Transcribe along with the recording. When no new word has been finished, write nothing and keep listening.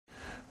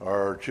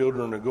Our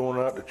children are going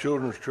out to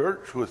Children's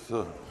Church with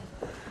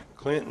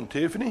Clint and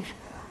Tiffany.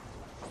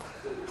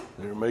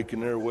 They're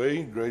making their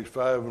way, grades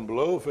 5 and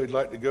below. If they'd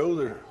like to go,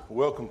 they're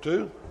welcome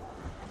to.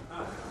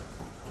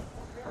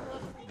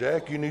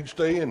 Jack, you need to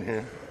stay in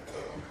here.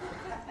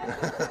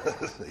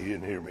 He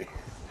didn't hear me.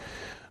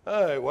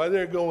 All right, while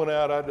they're going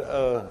out,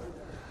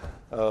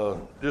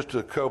 just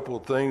a couple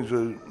of things.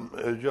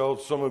 As y'all,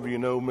 some of you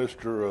know,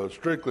 Mr.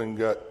 Strickland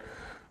got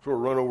sort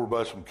of run over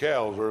by some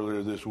cows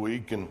earlier this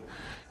week, and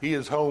he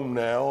is home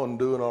now and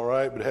doing all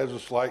right, but has a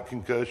slight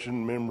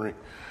concussion, memory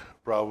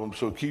problem.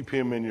 So keep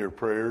him in your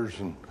prayers,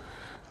 and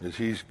as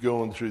he's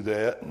going through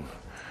that.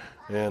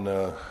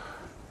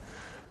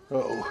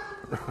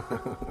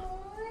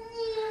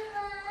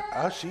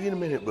 I'll see you in a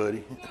minute,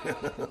 buddy.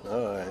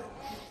 All right,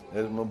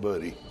 that's my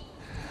buddy.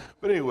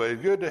 But anyway,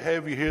 good to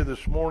have you here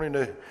this morning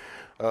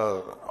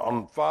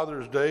on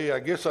Father's Day. I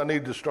guess I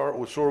need to start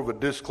with sort of a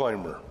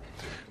disclaimer.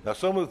 Now,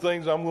 some of the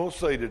things I'm going to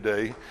say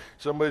today,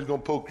 somebody's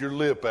going to poke your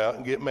lip out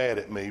and get mad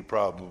at me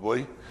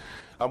probably.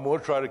 I'm going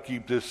to try to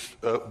keep this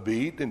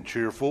upbeat and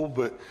cheerful,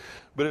 but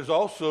it's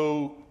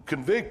also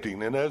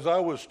convicting. And as I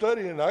was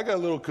studying, I got a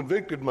little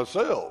convicted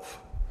myself.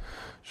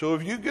 So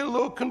if you get a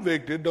little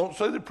convicted, don't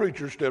say the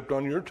preacher stepped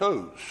on your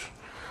toes.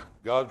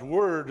 God's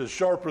word is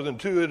sharper than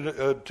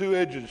a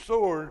two-edged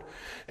sword,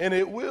 and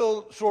it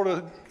will sort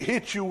of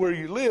hit you where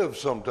you live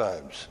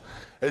sometimes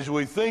as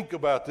we think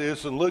about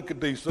this and look at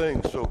these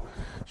things.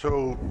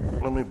 So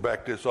let me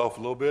back this off a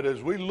little bit.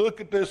 As we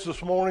look at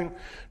this morning,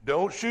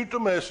 don't shoot the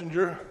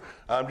messenger.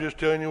 I'm just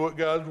telling you what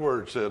God's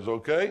word says,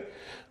 okay?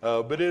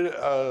 But it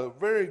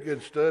very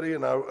good study,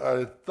 and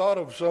I thought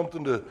of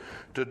something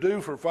to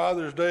do for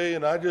Father's Day,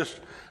 and I guess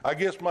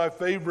my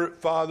favorite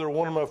father,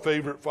 one of my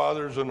favorite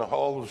fathers in the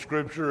Hall of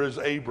Scripture is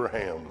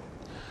Abraham.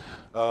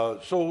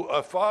 So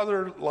a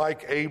father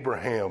like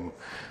Abraham.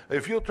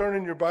 If you'll turn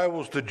in your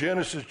Bibles to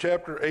Genesis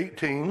chapter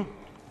 18,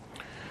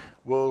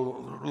 we'll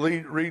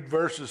read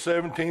verses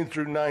 17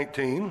 through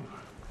 19.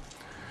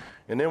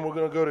 And then we're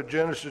going to go to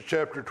Genesis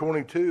chapter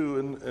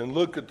 22 and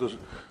look at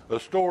the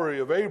story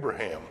of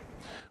Abraham.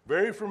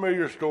 Very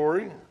familiar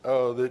story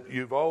that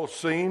you've all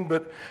seen,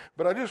 but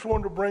I just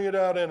wanted to bring it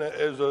out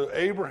as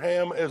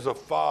Abraham as a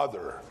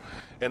father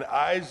and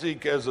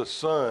Isaac as a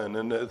son,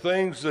 and the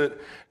things that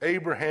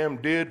Abraham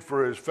did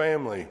for his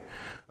family.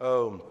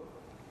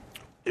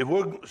 If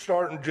we'll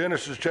start in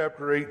Genesis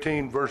chapter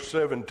 18, verse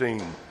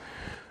 17,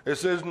 it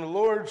says, "And the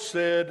Lord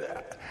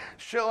said,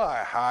 Shall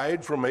I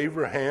hide from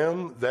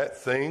Abraham that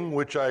thing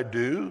which I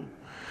do,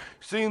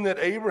 seeing that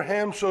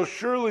Abraham shall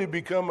surely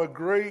become a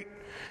great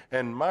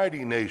and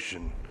mighty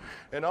nation,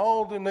 and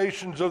all the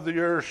nations of the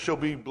earth shall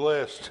be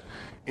blessed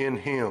in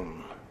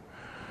him."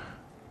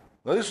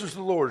 Now this is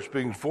the Lord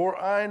speaking. "For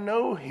I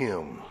know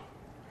him,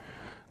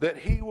 that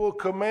he will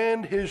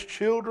command his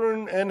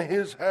children and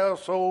his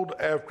household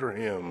after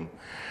him,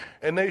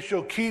 and they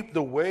shall keep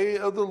the way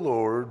of the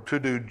Lord to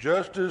do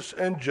justice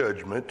and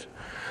judgment,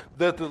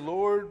 that the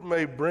Lord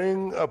may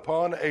bring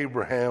upon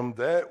Abraham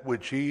that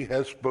which he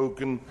has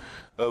spoken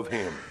of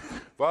him."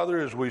 Father,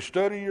 as we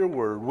study your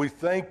word, we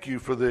thank you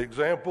for the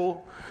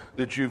example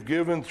that you've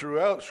given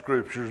throughout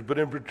scriptures, but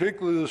in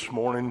particular this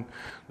morning,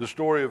 the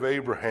story of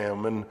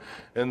Abraham and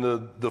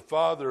the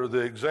father,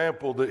 the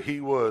example that he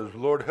was.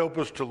 Lord, help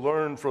us to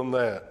learn from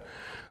that.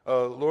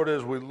 Lord,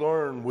 as we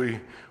learn,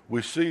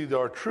 we see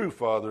our true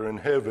Father in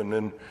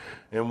heaven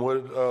and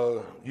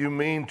what you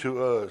mean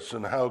to us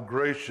and how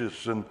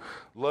gracious and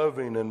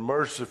loving and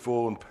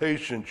merciful and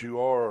patient you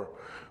are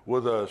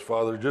with us,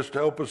 Father. Just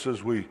help us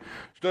as we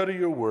study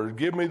your word.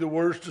 Give me the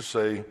words to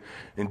say.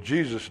 In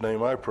Jesus'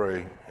 name I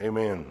pray.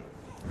 Amen.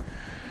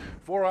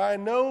 "For I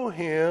know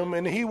him,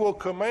 and he will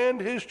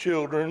command his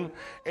children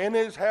and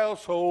his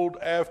household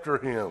after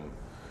him."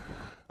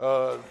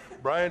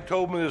 Brian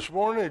told me this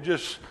morning, I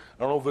don't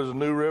know if it's a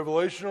new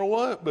revelation or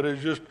what, but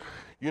it's just,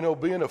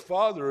 being a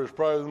father is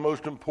probably the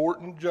most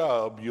important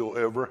job you'll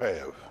ever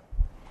have.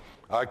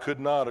 I could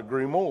not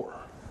agree more.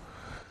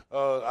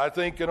 I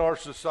think in our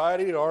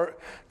society,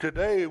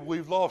 today,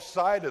 we've lost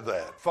sight of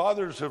that.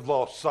 Fathers have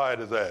lost sight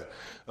of that.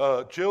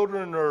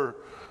 Children are,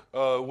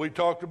 we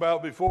talked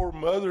about before,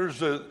 mothers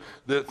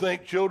that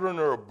think children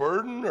are a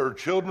burden or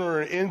children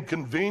are an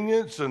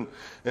inconvenience, and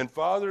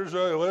fathers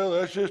are, well,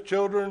 that's just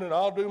children, and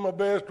I'll do my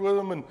best with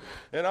them,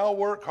 and I'll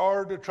work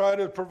hard to try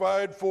to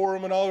provide for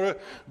them and all that.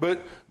 But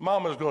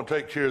mama's going to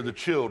take care of the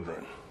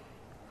children.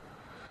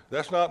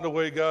 That's not the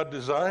way God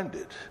designed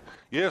it.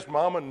 Yes,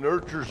 mama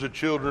nurtures the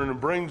children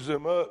and brings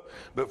them up,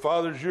 but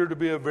fathers, you're to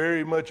be a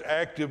very much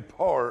active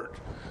part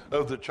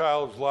of the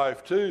child's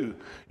life too.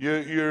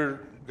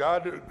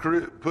 God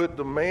put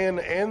the man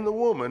and the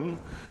woman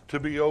to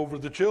be over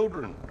the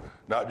children,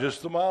 not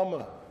just the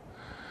mama.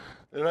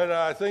 And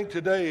I think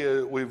today,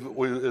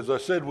 as I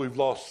said, we've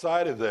lost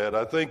sight of that.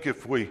 I think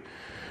if we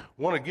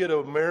want to get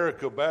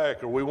America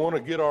back, or we want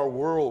to get our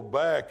world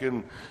back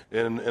in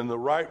the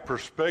right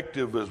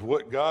perspective as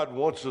what God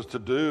wants us to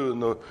do,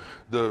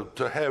 and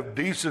to have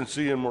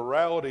decency and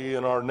morality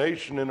in our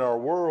nation, in our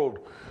world,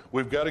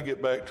 we've got to get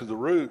back to the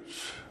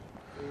roots.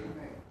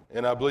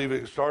 And I believe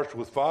it starts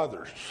with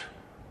fathers.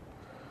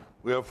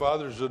 We have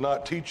fathers that are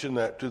not teaching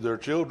that to their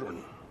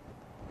children.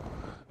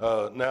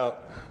 Now,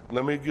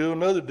 let me give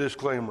another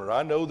disclaimer.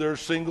 I know there's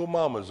single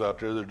mamas out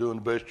there that are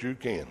doing the best you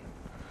can.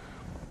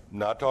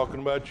 Not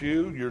talking about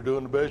you. You're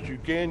doing the best you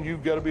can.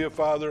 You've got to be a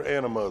father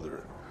and a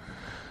mother.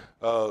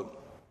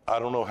 I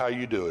don't know how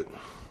you do it.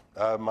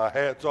 My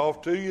hat's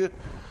off to you.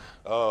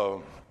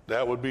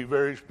 That would be a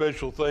very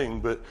special thing.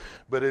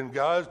 But in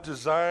God's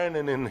design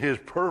and in His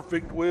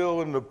perfect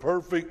will and the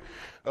perfect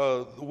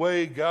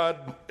way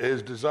God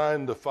has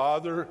designed the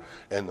father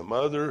and the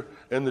mother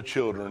and the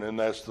children, and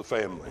that's the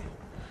family.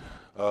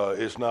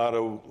 It's not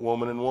a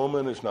woman and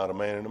woman. It's not a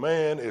man and a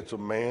man. It's a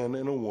man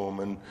and a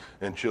woman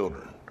and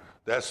children.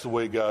 That's the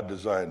way God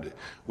designed it.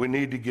 We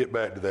need to get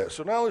back to that.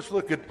 So now let's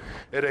look at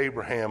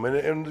Abraham.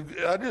 And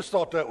I just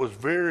thought that was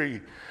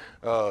very,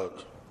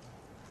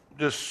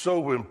 just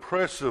so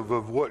impressive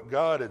of what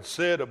God had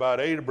said about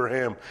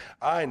Abraham.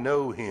 I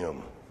know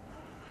him,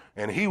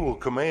 and he will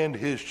command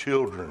his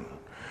children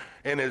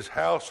and his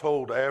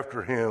household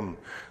after him,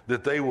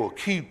 that they will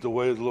keep the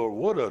way of the Lord.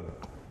 What a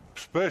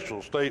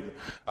special statement.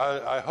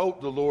 I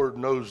hope the Lord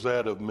knows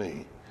that of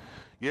me.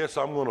 Yes,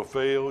 I'm going to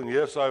fail, and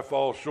yes, I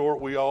fall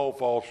short. We all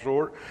fall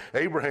short.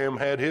 Abraham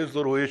had his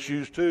little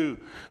issues too.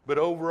 But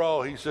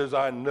overall, he says,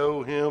 I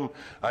know him.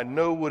 I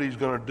know what he's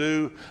going to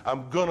do.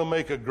 I'm going to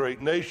make a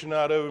great nation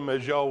out of him.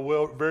 As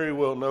y'all very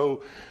well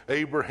know,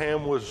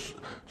 Abraham was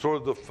sort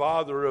of the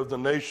father of the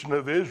nation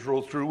of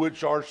Israel, through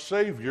which our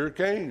Savior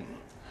came.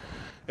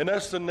 And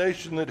that's the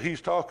nation that he's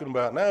talking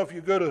about. Now, if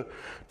you go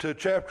to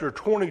chapter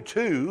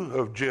 22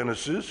 of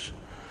Genesis,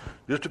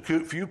 just a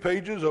few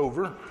pages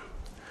over,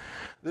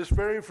 this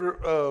very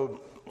the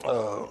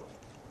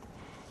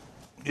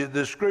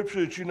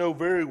scripture that you know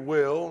very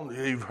well,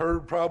 you've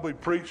heard probably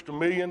preached a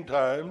million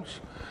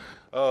times.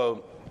 I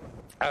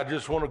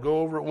just want to go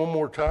over it one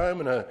more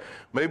time and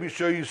maybe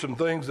show you some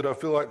things that I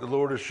feel like the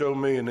Lord has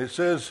shown me. And it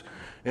says,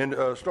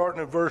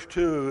 starting at verse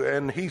 2,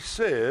 and he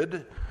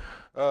said,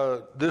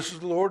 this is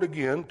the Lord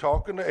again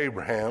talking to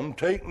Abraham,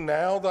 take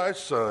now thy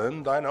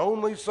son, thine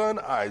only son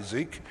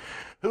Isaac,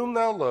 whom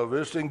thou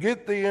lovest, and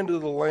get thee into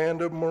the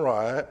land of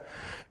Moriah,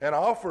 and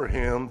offer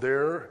him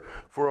there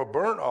for a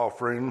burnt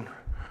offering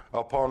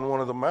upon one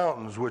of the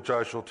mountains which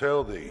I shall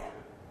tell thee.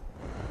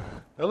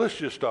 Now let's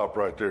just stop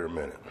right there a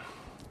minute.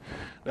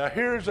 Now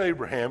here's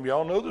Abraham.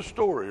 Y'all know the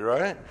story,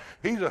 right?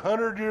 He's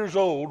 100 years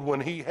old when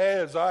he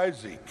has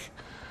Isaac.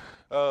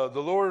 The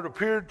Lord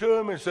appeared to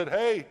him and said,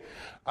 hey,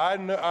 I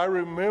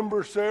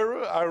remember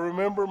Sarah. I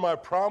remember my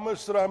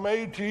promise that I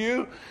made to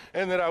you,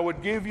 and that I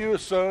would give you a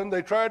son.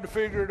 They tried to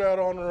figure it out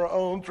on their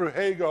own through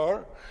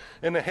Hagar,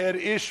 and they had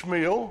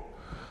Ishmael.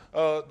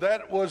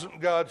 That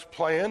wasn't God's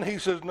plan. He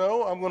says,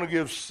 no, I'm going to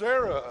give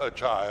Sarah a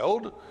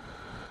child.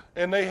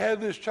 And they had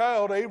this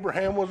child.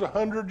 Abraham was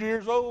 100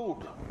 years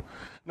old.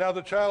 Now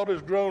the child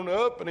has grown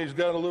up, and he's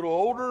got a little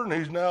older, and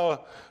he's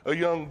now a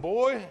young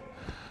boy.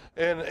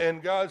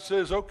 And God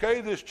says,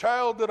 okay, this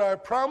child that I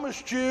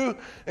promised you,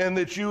 and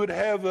that you would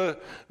have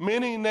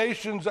many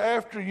nations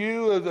after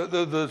you,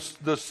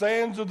 the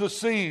sands of the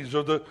seas,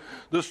 or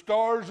the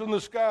stars in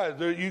the skies.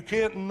 You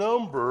can't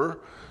number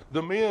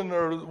the men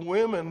or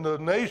women, the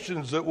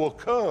nations that will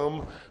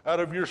come out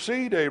of your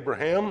seed,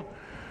 Abraham.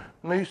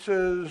 And he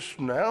says,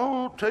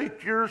 now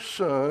take your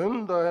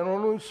son, thine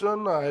only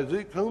son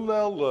Isaac, whom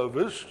thou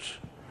lovest,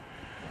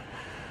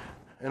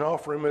 and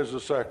offer him as a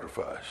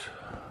sacrifice.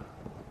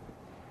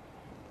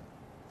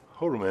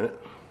 Hold a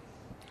minute.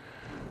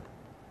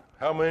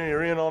 How many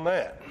are in on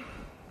that?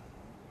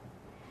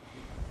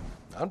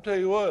 I'll tell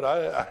you what,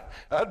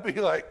 I'd be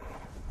like,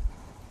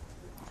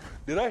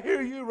 did I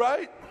hear you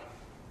right?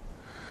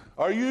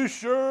 Are you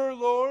sure,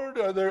 Lord?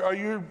 Are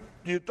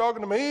you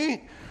talking to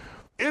me?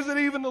 Is it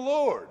even the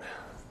Lord?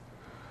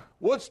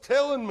 What's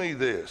telling me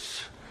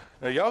this?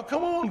 Now, y'all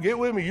come on, get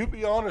with me. You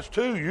be honest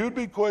too. You'd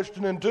be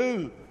questioning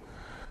too.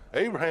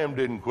 Abraham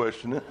didn't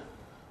question it.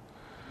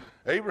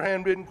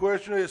 Abraham didn't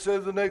question it. It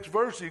says the next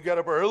verse, he got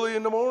up early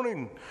in the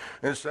morning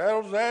and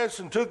saddled his ass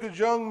and took his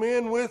young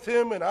men with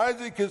him and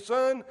Isaac his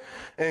son,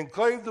 and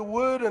clave the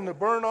wood and the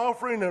burnt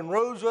offering, and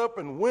rose up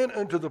and went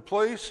into the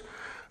place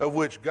of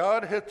which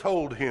God had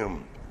told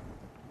him.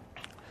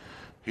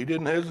 He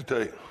didn't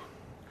hesitate.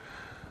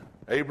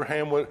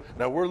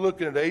 Now we're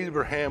looking at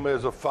Abraham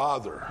as a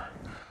father,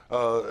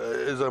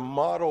 as a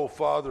model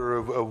father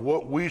of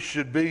what we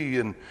should be.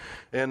 And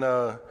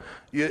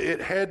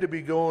it had to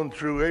be going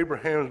through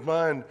Abraham's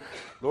mind,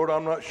 Lord,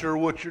 I'm not sure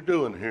what you're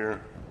doing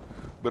here,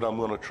 but I'm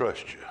going to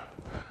trust you.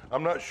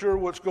 I'm not sure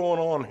what's going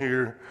on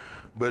here,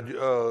 but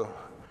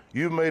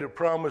you've made a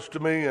promise to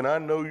me, and I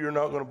know you're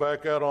not going to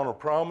back out on a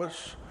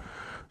promise.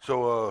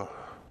 So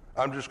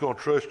I'm just going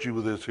to trust you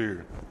with this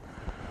here.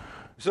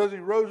 It says he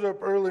rose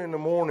up early in the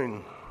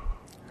morning.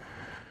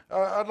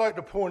 I'd like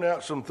to point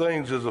out some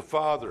things as a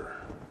father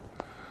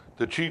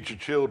to teach your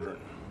children.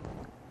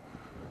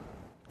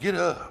 Get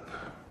up.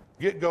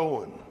 Get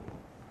going.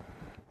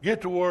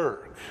 Get to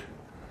work.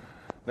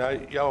 Now,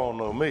 y'all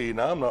know me.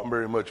 Now, I'm not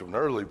very much of an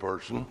early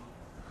person.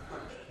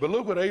 But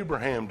look what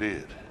Abraham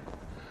did.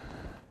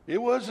 He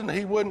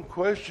wasn't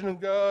questioning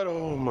God.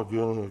 Oh my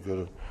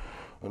goodness,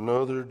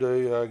 another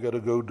day I got to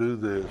go do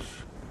this.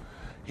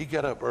 He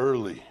got up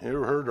early. You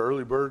ever heard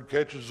early bird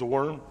catches the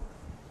worm?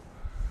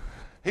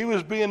 He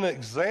was being an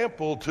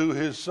example to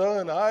his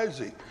son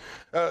Isaac.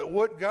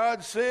 What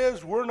God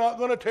says, we're not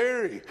going to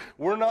tarry.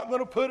 We're not going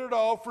to put it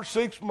off for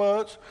 6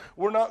 months.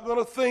 We're not going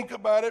to think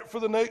about it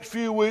for the next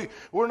few weeks.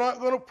 We're not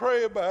going to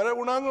pray about it.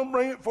 We're not going to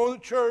bring it before the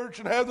church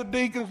and have the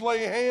deacons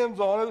lay hands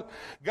on it.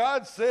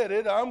 God said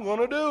it, I'm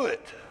going to do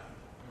it.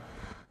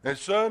 And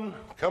son,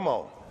 come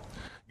on.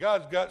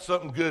 God's got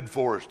something good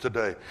for us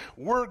today.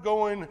 We're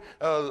going,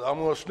 I'm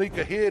going to sneak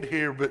ahead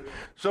here, but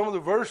some of the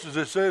verses,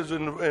 it says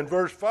in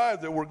verse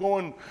 5 that we're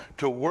going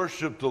to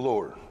worship the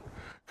Lord.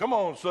 Come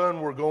on,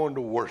 son, we're going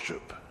to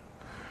worship.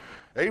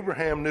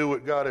 Abraham knew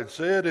what God had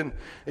said, and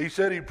he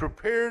said he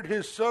prepared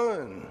his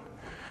son,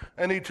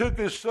 and he took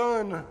his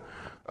son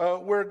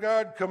where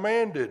God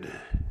commanded.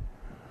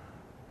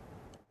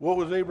 What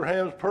was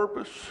Abraham's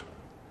purpose?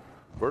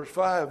 Verse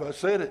 5, I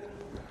said it,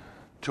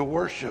 to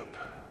worship.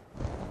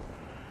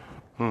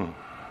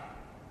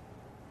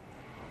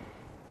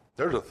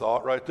 There's a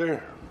thought right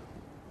there.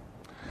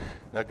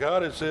 Now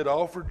God had said,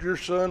 offered your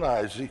son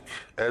Isaac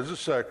as a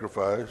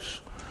sacrifice.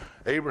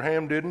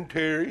 Abraham didn't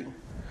tarry.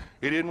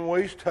 He didn't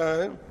waste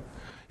time.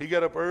 He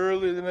got up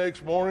early the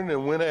next morning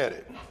and went at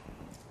it.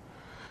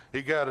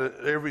 He got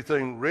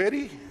everything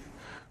ready.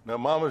 Now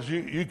mamas,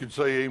 you could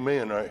say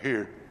amen right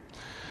here.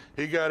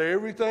 He got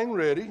everything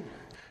ready.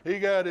 He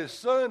got his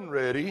son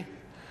ready,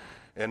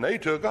 and they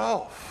took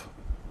off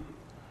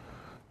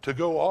to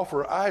go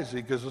offer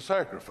Isaac as a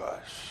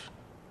sacrifice.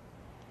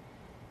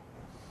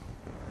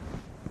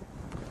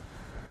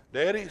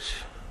 Daddies,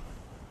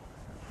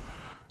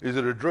 is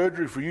it a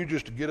drudgery for you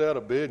just to get out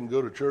of bed and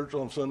go to church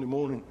on Sunday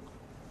morning?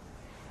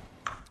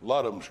 A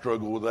lot of them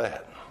struggle with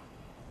that.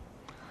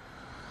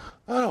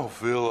 I don't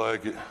feel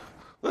like it.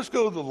 Let's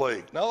go to the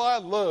lake. Now, I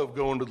love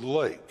going to the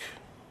lake,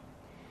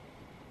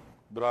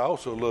 but I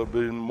also love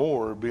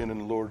being in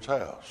the Lord's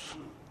house.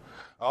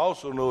 I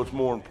also know it's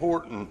more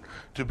important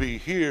to be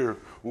here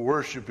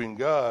worshiping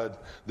God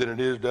than it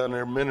is down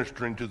there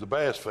ministering to the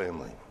Bass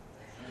family.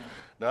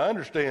 Now, I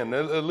understand.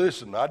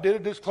 Listen, I did a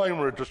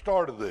disclaimer at the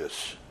start of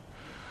this.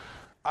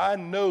 I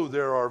know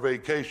there are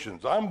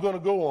vacations. I'm going to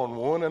go on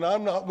one, and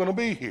I'm not going to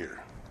be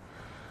here.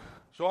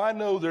 So I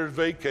know there's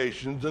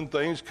vacations and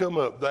things come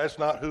up. That's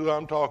not who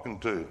I'm talking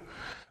to.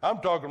 I'm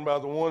talking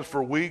about the ones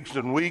for weeks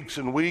and weeks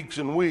and weeks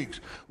and weeks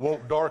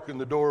won't darken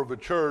the door of a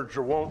church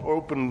or won't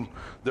open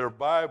their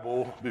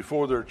Bible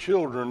before their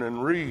children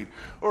and read,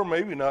 or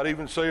maybe not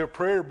even say a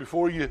prayer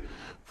before you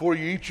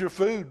eat your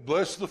food.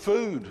 Bless the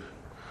food.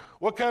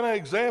 What kind of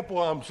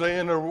example I'm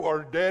saying,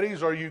 or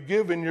daddies, are you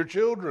giving your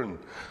children?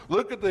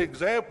 Look at the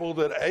example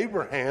that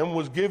Abraham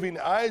was giving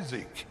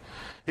Isaac.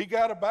 He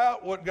got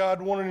about what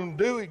God wanted him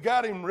to do. He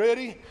got him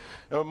ready.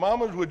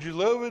 Mamas, would you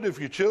love it if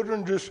your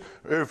children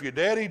or if your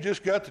daddy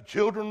just got the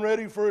children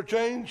ready for a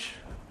change?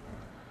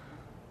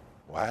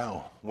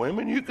 Wow.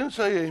 Women, you can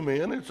say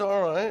amen. It's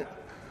all right.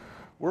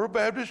 We're a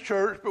Baptist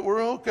church, but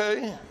we're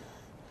okay.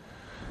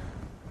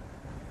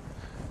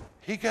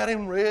 He got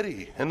him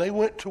ready, and they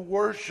went to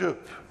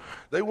worship.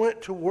 They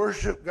went to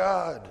worship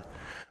God.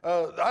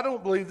 I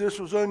don't believe this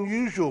was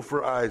unusual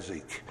for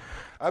Isaac.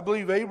 I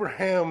believe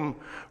Abraham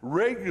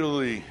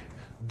regularly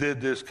did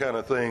this kind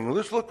of thing.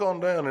 Let's look on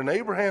down. And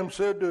Abraham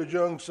said to his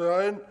young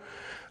son,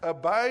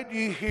 abide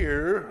ye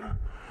here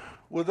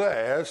with the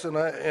ass. Wait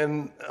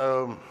a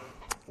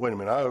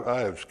minute, I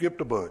have skipped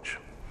a bunch.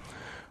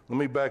 Let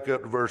me back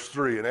up to verse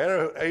 3. And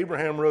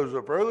Abraham rose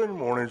up early in the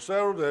morning,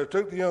 saddled the ass,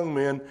 took the young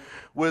men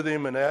with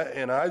him and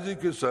Isaac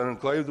his son, and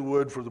clave the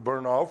wood for the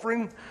burnt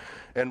offering,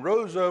 and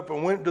rose up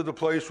and went to the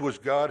place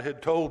which God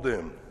had told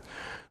them.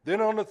 Then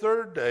on the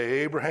third day,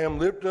 Abraham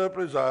lifted up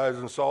his eyes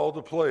and saw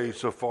the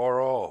place afar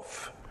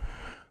off.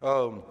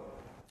 And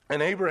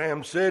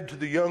Abraham said to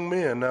the young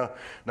men, now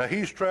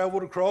he's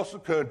traveled across the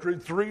country,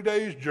 3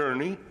 days'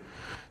 journey.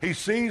 He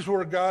sees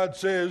where God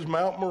says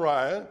Mount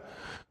Moriah,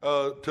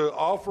 to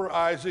offer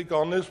Isaac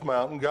on this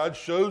mountain. God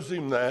shows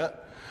him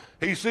that.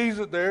 He sees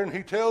it there, and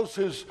he tells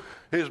his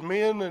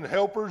men and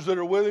helpers that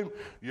are with him,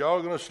 y'all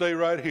are going to stay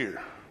right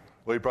here.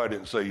 Well, he probably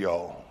didn't say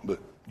y'all, but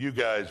you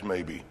guys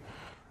maybe.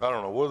 I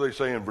don't know. What do they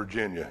say in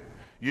Virginia?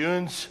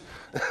 Yuns?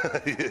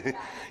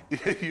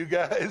 You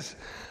guys,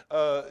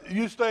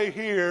 you stay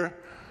here.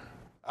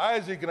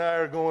 Isaac and I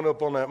are going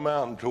up on that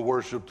mountain to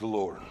worship the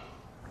Lord.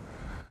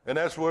 And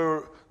that's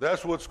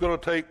what's going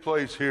to take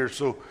place here.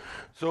 So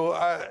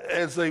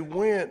as they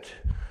went,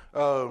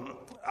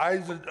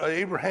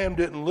 Abraham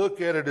didn't look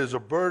at it as a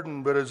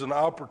burden, but as an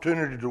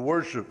opportunity to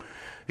worship.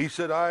 He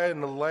said, I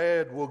and the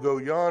lad will go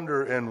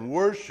yonder and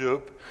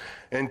worship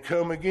and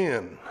come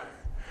again.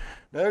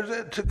 Now,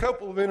 there's a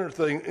couple of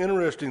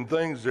interesting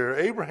things there.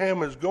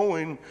 Abraham is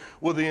going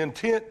with the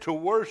intent to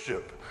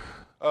worship.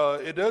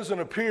 It doesn't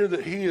appear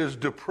that he is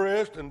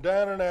depressed and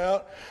down and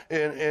out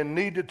and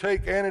need to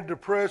take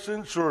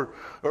antidepressants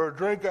or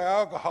drink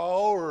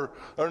alcohol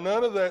or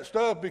none of that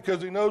stuff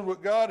because he knows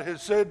what God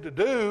has said to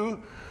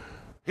do.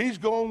 He's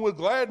going with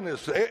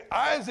gladness.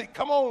 Isaac,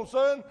 come on,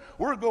 son.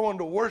 We're going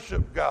to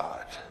worship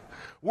God.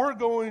 We're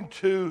going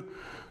to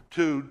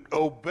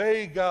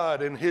obey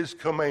God and his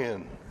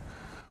command.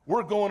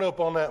 We're going up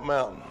on that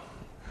mountain.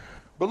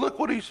 But look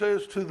what he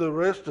says to the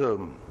rest of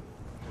them.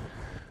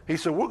 He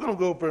said, we're going to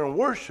go up there and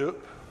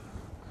worship,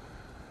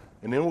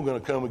 and then we're going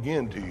to come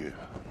again to you.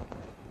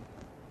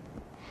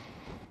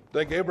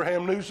 Think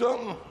Abraham knew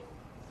something?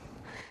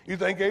 You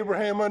think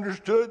Abraham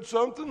understood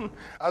something?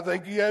 I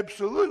think he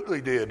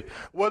absolutely did.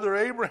 Whether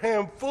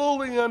Abraham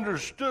fully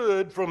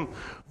understood from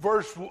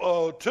verse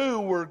 2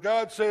 where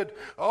God said,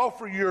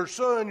 offer your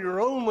son,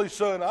 your only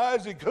son,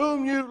 Isaac,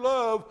 whom you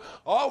love,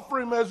 offer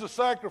him as a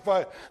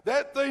sacrifice.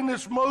 That thing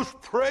that's most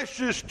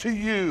precious to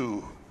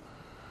you,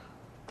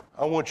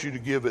 I want you to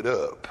give it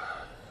up.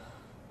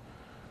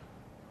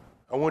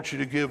 I want you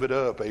to give it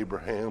up,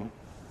 Abraham.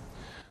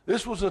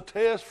 This was a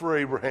test for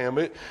Abraham.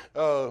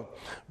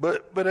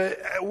 But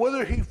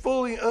whether he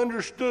fully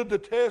understood the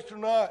test or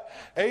not,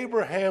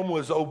 Abraham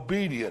was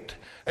obedient.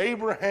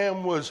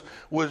 Abraham was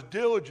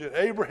diligent.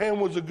 Abraham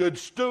was a good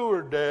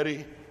steward,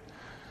 Daddy.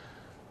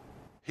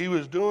 He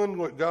was doing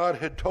what God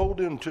had told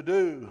him to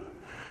do.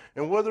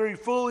 And whether he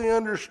fully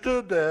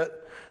understood that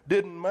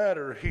didn't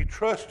matter. He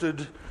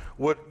trusted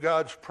what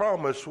God's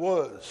promise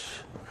was.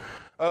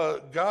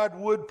 God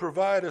would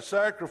provide a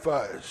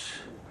sacrifice,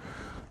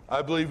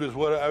 I believe, is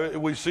what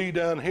we see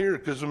down here,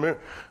 because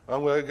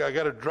I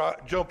got to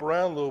jump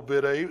around a little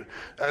bit.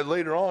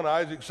 Later on,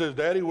 Isaac says,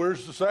 Daddy,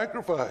 where's the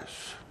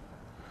sacrifice?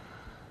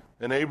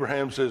 And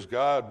Abraham says,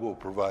 God will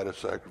provide a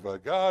sacrifice.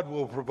 God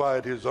will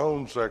provide his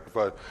own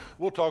sacrifice.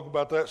 We'll talk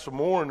about that some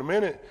more in a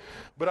minute.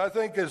 But I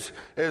think as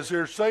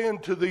they're saying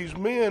to these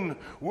men,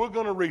 we're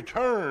going to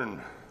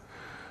return,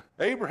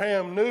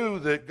 Abraham knew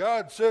that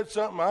God said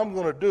something, I'm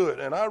going to do it.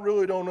 And I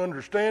really don't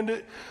understand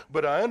it,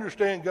 but I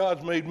understand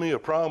God's made me a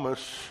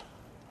promise.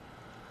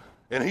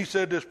 And he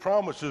said this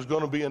promise is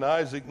going to be in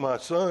Isaac, my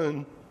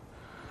son.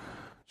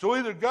 So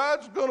either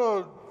God's going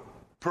to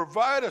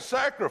provide a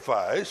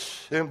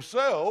sacrifice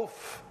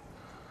himself,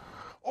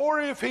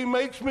 or if he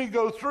makes me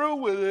go through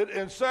with it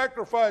and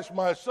sacrifice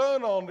my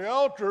son on the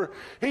altar,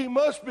 he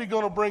must be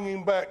going to bring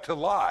him back to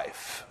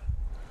life.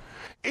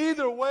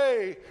 Either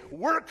way,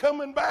 we're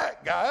coming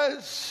back,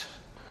 guys.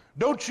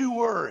 Don't you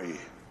worry.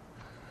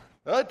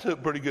 That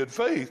took pretty good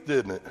faith,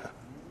 didn't it?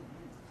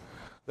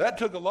 That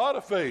took a lot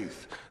of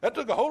faith. That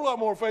took a whole lot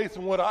more faith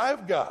than what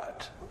I've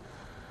got.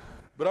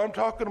 But I'm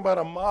talking about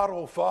a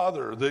model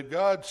father that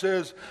God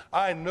says,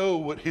 I know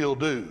what he'll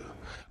do.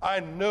 I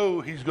know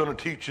he's going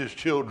to teach his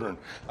children.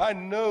 I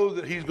know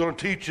that he's going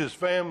to teach his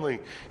family.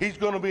 He's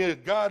going to be a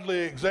godly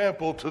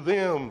example to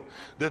them,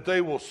 that they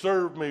will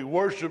serve me,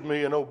 worship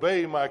me, and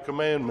obey my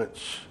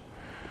commandments.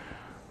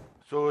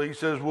 So he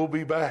says, we'll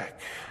be back.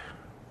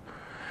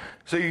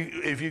 See,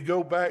 if you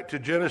go back to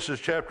Genesis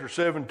chapter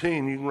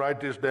 17, you can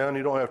write this down.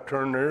 You don't have to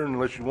turn there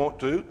unless you want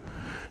to.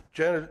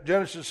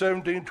 Genesis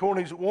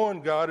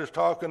 17:21, God is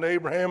talking to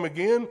Abraham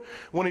again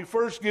when he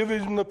first gives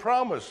him the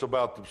promise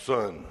about the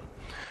son.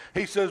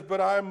 He says, but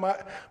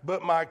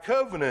my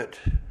covenant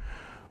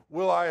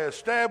will I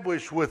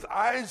establish with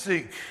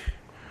Isaac,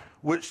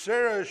 which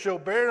Sarah shall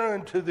bear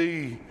unto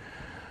thee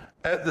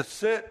at the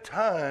set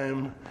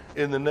time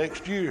in the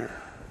next year.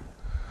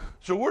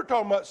 So we're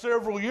talking about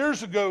several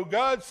years ago.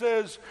 God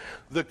says,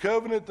 the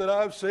covenant that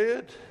I've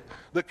said,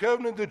 the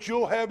covenant that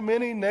you'll have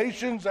many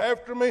nations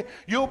after me.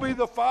 You'll be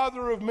the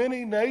father of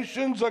many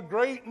nations, a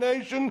great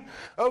nation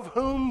of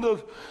whom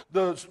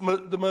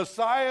the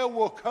Messiah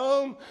will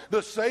come,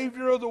 the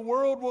Savior of the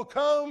world will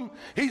come.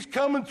 He's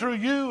coming through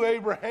you,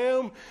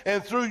 Abraham,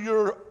 and through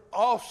your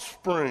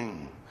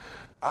offspring,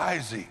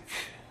 Isaac.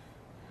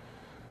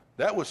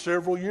 That was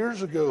several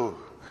years ago.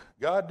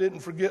 God didn't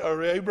forget,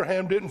 or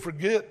Abraham didn't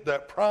forget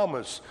that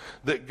promise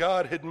that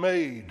God had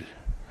made.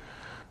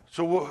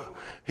 So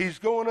he's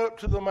going up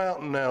to the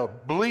mountain now,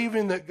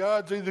 believing that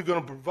God's either going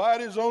to provide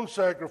his own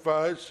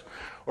sacrifice,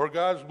 or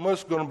God's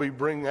must going to be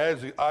bringing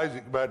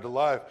Isaac back to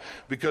life.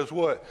 Because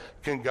what?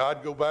 Can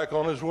God go back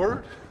on his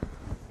word?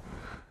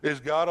 Is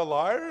God a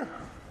liar?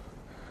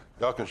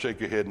 Y'all can shake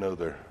your head no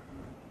there.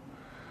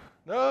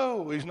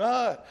 No, he's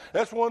not.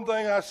 That's one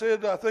thing I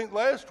said, I think,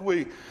 last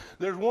week.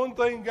 There's one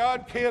thing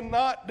God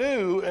cannot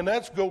do, and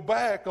that's go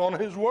back on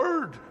his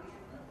word.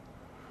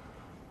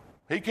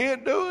 He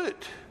can't do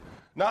it.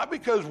 Not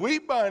because we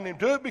bind him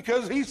to it,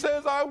 because he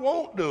says, I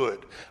won't do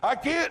it. I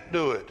can't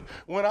do it.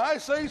 When I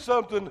say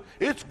something,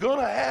 it's going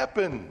to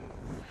happen.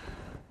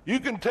 You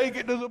can take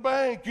it to the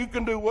bank. You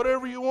can do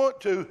whatever you want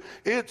to.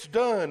 It's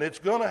done. It's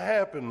going to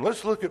happen.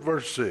 Let's look at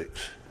verse 6.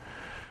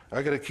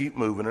 I got to keep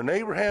moving. And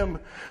Abraham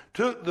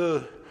took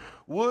the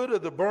wood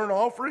of the burnt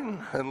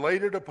offering and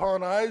laid it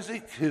upon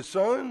Isaac, his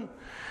son.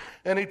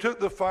 And he took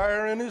the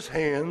fire in his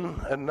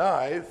hand, a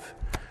knife,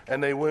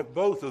 and they went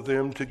both of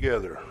them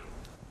together.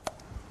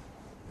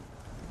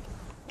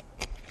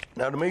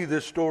 Now, to me,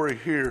 this story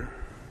here,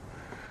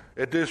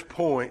 at this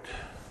point,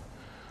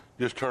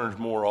 just turns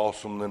more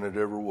awesome than it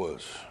ever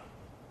was.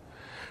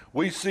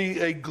 We see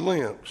a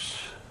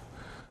glimpse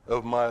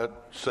of my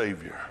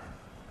Savior.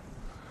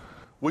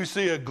 we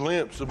see a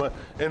glimpse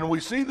and we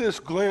see this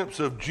glimpse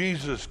of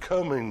Jesus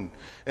coming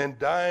and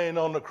dying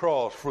on the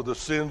cross for the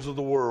sins of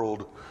the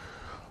world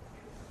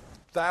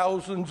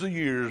thousands of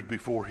years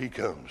before he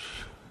comes.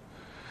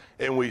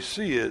 And we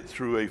see it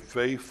through a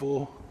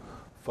faithful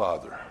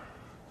Father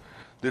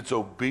that's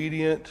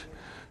obedient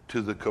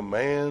to the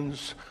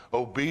commands,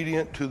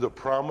 obedient to the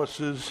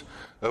promises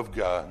of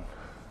God.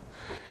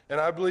 And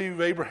I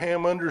believe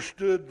Abraham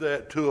understood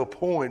that to a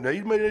point. Now,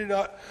 he may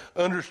not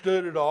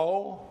understood it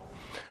all,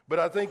 but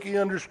I think he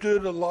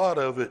understood a lot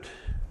of it.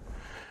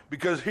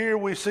 Because here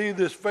we see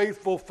this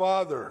faithful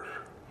Father,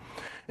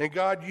 and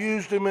God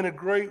used him in a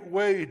great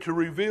way to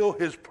reveal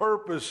his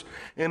purpose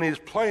and his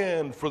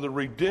plan for the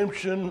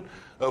redemption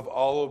of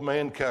all of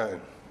mankind.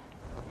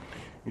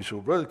 You say,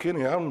 well, Brother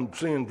Kenny, I'm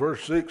seeing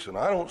verse 6, and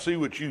I don't see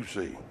what you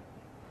see.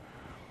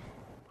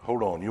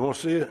 Hold on, you want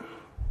to see it?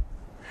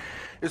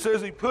 It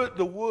says he put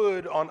the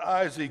wood on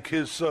Isaac,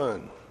 his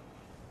son.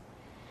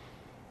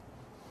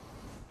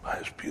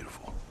 That's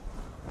beautiful.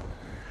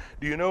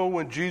 Do you know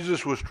when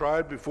Jesus was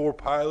tried before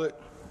Pilate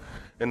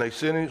and they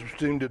sentenced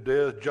him to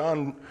death?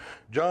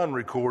 John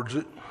records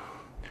it.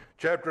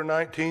 Chapter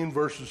 19,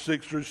 verses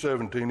 6 through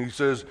 17. He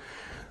says,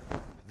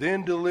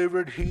 then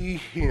delivered he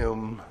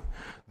him,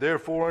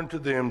 therefore unto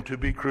them to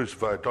be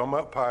crucified. Talking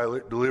about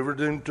Pilate,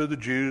 delivered him to the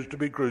Jews to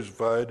be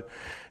crucified.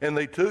 And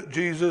they took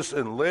Jesus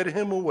and led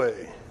him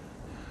away.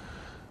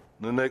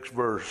 The next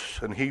verse,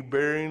 and he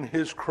bearing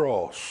his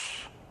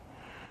cross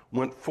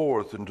went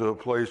forth into a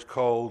place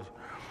called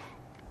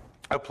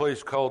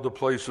the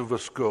place of a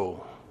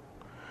skull,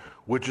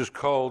 which is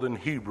called in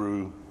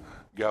Hebrew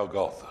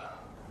Golgotha.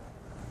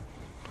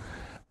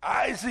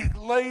 Isaac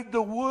laid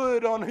the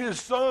wood on his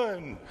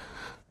son.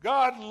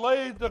 God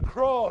laid the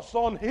cross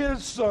on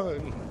his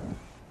son.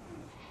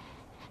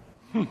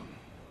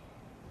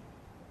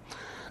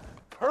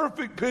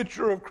 Perfect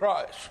picture of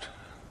Christ.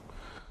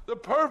 The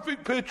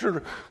perfect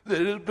picture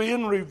that is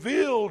being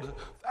revealed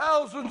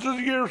thousands of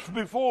years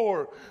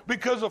before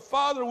because the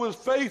Father was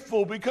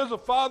faithful, because the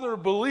Father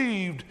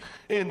believed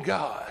in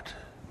God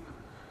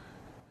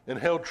and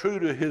held true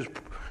to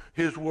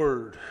his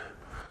word.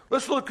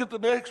 Let's look at the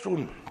next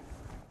one.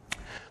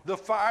 The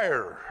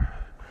fire.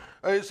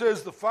 It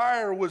says the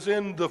fire was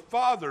in the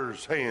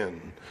Father's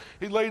hand.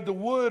 He laid the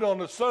wood on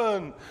the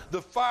Son.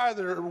 The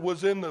fire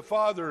was in the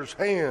Father's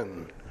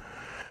hand.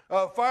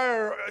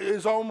 Fire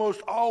is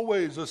almost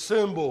always a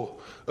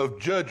symbol of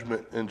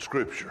judgment in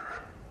Scripture.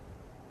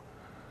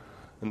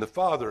 And the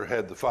Father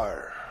had the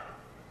fire.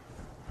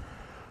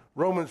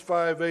 Romans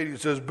 5:8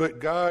 says, but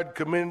God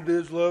commended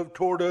his love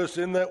toward us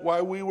in that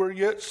while we were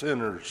yet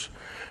sinners,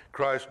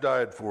 Christ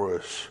died for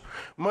us.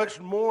 Much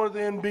more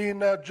then, being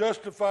now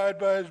justified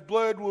by his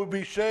blood, will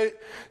be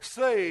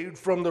saved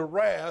from the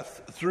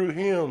wrath through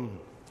him.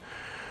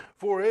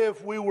 For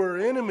if we were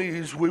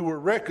enemies, we were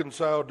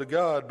reconciled to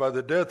God by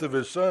the death of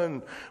his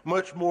Son.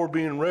 Much more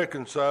being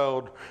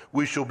reconciled,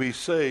 we shall be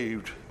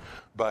saved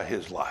by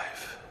his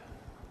life.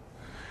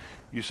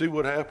 You see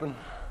what happened?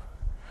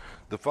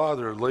 The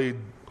Father laid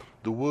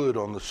the wood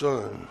on the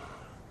Son.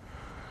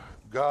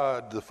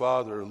 God, the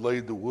Father,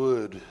 laid the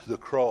wood, the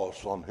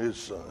cross, on his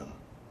Son.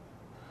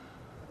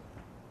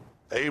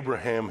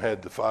 Abraham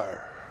had the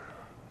fire.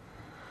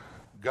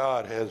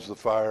 God has the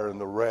fire and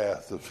the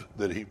wrath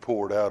that he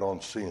poured out on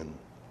sin.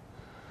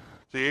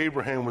 See,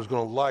 Abraham was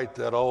going to light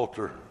that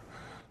altar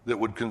that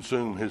would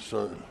consume his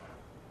son.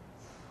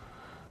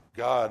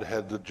 God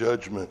had the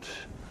judgment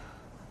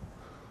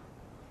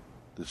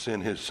to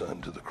send his son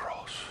to the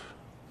cross.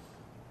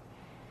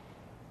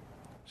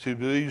 See,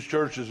 these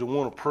churches that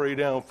want to pray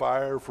down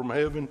fire from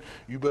heaven,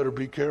 you better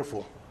be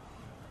careful.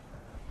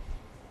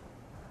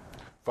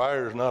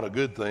 Fire is not a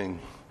good thing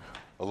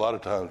a lot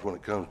of times when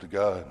it comes to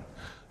God.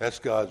 That's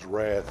God's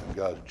wrath and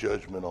God's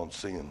judgment on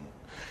sin.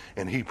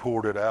 And he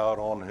poured it out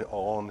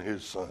on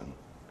his son.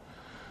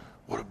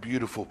 What a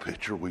beautiful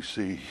picture we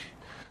see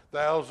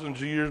thousands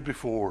of years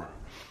before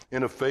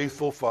in a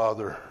faithful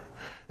father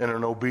and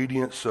an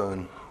obedient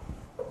son.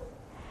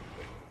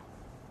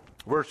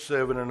 Verse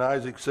 7, and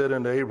Isaac said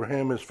unto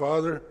Abraham his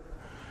father,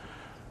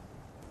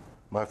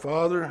 my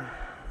father,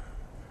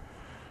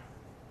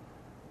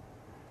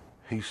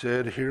 he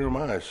said, here am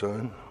I,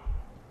 son.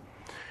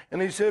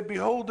 And he said,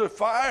 behold the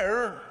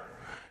fire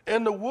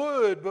and the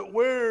wood, but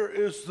where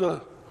is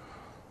the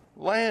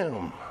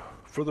lamb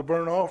for the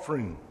burnt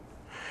offering?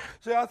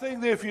 See, I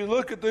think that if you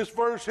look at this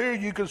verse here,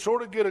 you can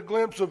sort of get a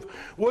glimpse of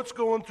what's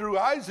going through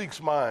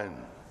Isaac's mind.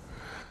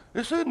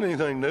 This isn't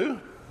anything new.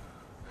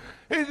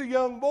 He's a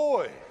young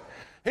boy.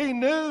 He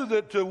knew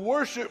that to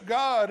worship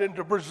God and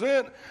to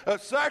present a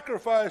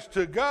sacrifice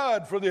to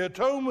God for the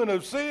atonement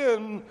of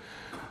sin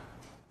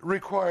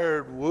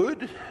required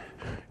wood,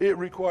 it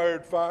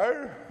required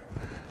fire,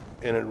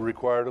 and it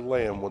required a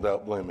lamb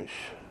without blemish.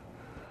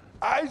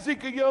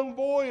 Isaac, a young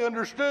boy,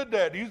 understood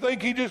that. Do you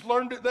think he just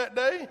learned it that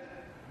day?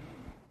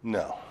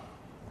 No.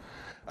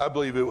 I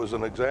believe it was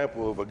an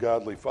example of a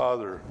godly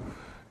father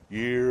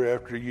year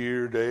after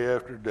year, day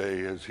after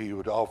day, as he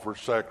would offer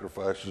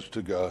sacrifices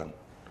to God.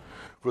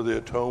 for the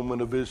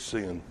atonement of his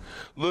sin,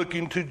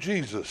 looking to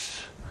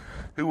Jesus,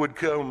 who would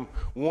come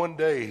one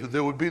day,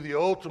 that would be the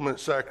ultimate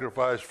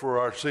sacrifice for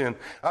our sin.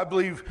 I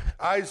believe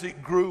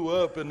Isaac grew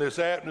up in this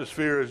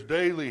atmosphere as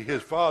daily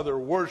his father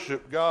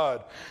worshiped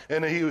God,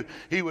 and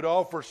he would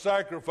offer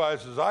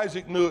sacrifices.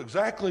 Isaac knew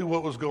exactly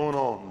what was going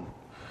on.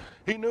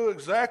 He knew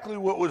exactly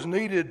what was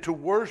needed to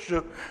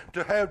worship,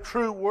 to have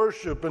true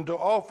worship, and to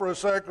offer a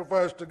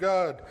sacrifice to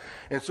God.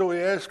 And so he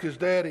asked his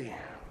daddy,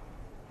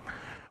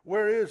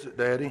 "Where is it,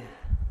 Daddy?"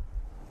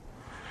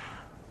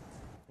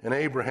 And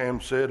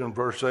Abraham said in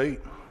verse 8,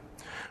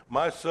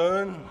 "My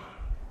son,"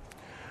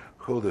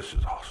 oh, this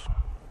is awesome,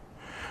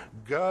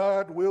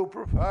 "God will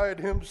provide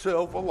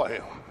himself a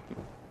lamb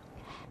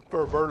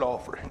for a burnt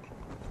offering."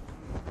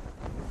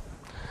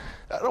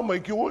 That'll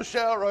make you want to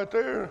shout right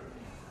there.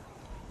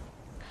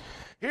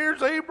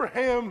 Here's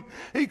Abraham.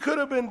 He could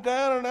have been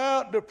down and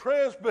out,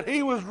 depressed, but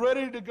he was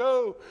ready to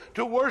go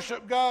to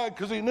worship God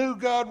because he knew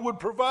God would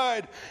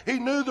provide. He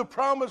knew the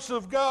promise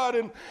of God,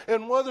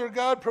 and whether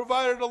God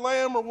provided a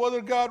lamb or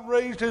whether God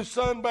raised his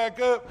son back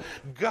up,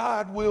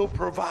 God will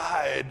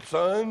provide,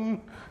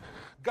 son.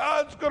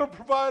 God's going to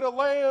provide a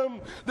lamb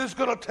that's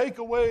going to take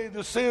away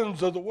the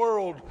sins of the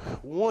world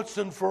once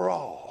and for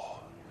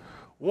all.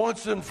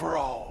 Once and for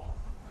all.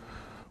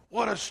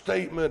 What a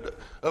statement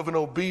of an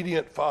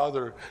obedient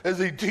father as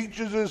he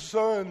teaches his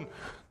son,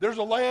 there's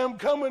a lamb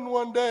coming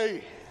one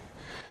day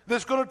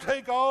that's going to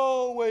take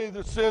all away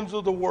the sins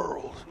of the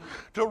world,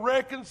 to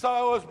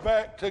reconcile us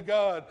back to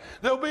God.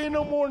 There'll be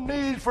no more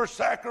need for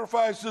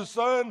sacrifices,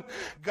 son.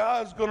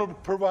 God's going to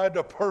provide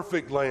the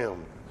perfect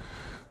lamb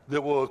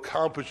that will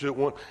accomplish it.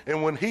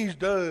 And when he's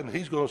done,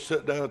 he's going to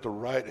sit down at the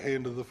right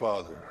hand of the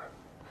Father.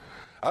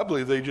 I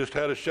believe they just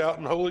had a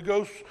shouting Holy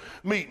Ghost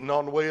meeting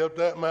on the way up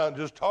that mountain,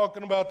 just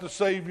talking about the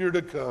Savior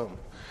to come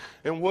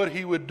and what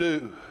he would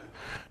do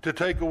to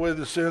take away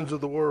the sins of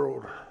the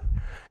world.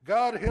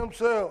 God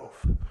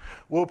himself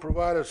will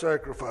provide a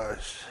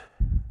sacrifice.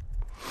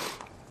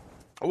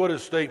 What a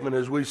statement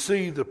as we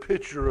see the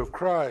picture of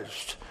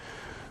Christ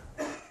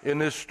in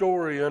this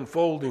story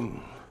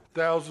unfolding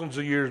thousands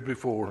of years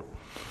before.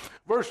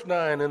 Verse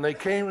 9, and they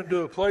came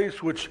into a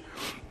place which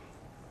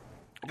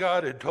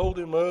God had told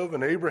him of,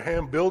 and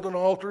Abraham built an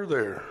altar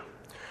there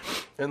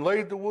and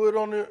laid the wood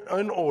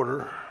in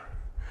order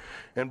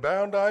and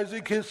bound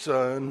Isaac his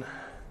son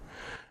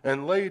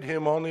and laid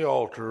him on the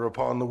altar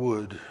upon the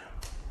wood.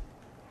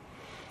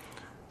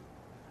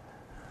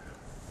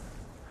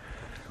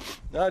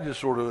 Now, I just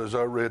sort of, as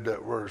I read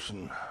that verse,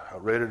 and I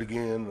read it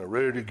again,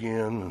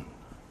 and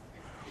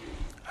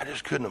I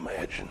just couldn't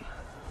imagine.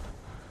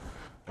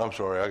 I'm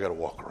sorry, I got to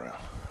walk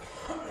around.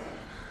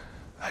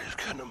 I just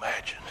couldn't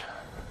imagine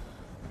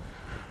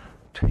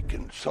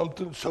taking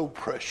something so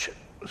precious,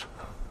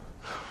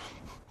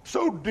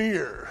 so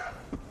dear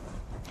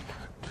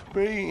to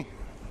me,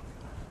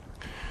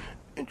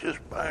 and just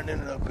binding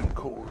it up in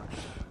cords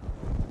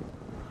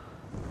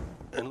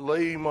and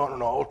lay him on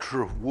an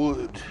altar of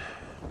wood,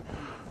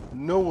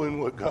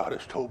 knowing what God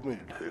has told me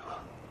to do.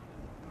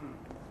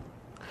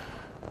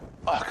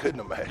 I couldn't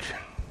imagine.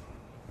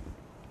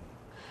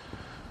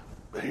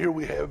 But here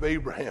we have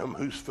Abraham,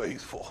 who's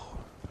faithful,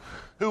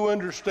 who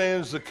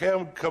understands the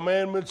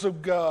commandments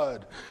of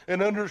God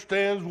and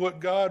understands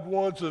what God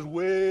wants is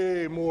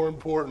way more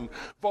important,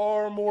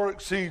 far more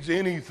exceeds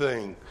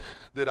anything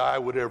that I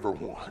would ever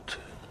want.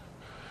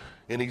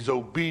 And he's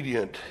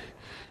obedient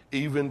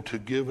even to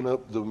giving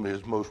up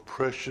his most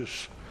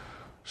precious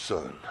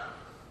son.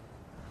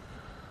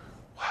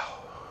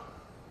 Wow.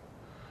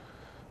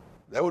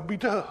 That would be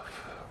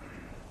tough.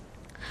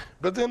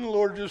 But then the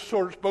Lord just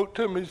sort of spoke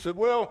to me. He said,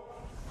 well,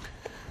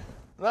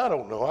 I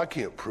don't know. I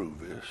can't prove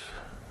this.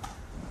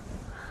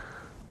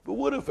 But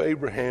what if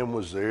Abraham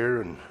was there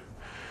and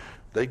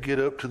they get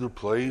up to the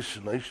place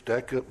and they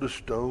stack up the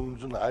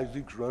stones and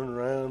Isaac's running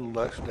around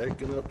like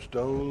stacking up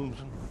stones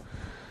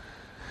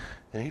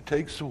and he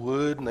takes the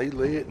wood and they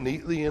lay it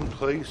neatly in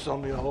place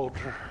on the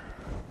altar.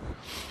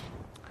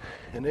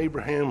 And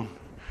Abraham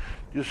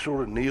just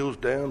sort of kneels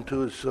down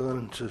to his son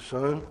and says,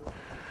 son,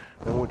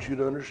 I want you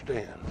to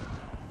understand,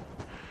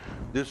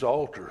 this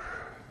altar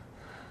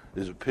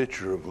is a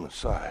picture of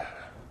Messiah.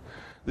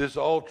 This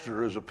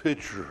altar is a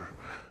picture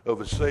of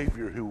a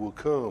Savior who will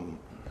come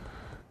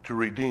to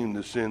redeem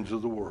the sins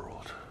of the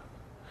world.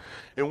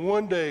 And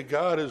one day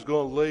God is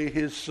going to lay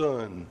his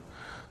son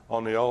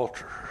on the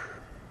altar.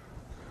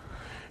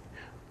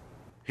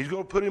 He's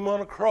going to put him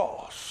on a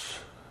cross.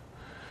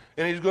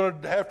 And he's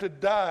going to have to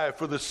die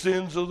for the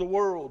sins of the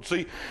world.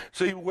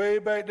 See, way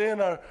back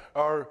then,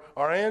 our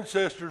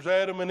ancestors,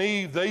 Adam and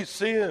Eve, they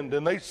sinned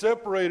and they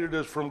separated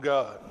us from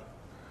God.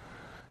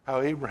 How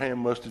Abraham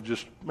must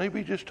have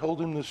maybe told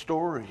him the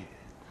story.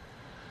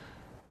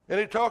 And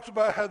it talks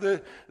about how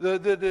they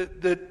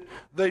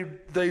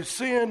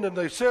sinned and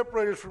they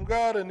separated us from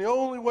God, and the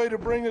only way to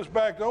bring us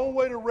back, the only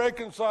way to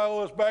reconcile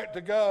us back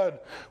to God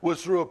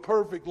was through a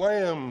perfect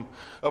lamb,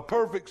 a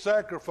perfect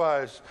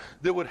sacrifice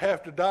that would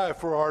have to die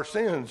for our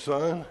sins,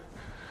 son.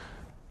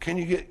 Can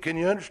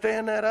you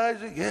understand that,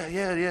 Isaac?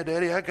 Yeah,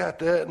 Daddy, I got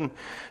that.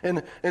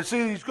 And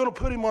see, he's going to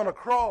put him on a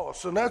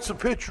cross, and that's a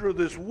picture of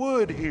this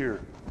wood here.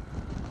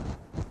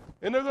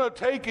 And they're going to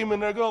take him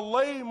and they're going to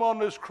lay him on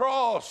this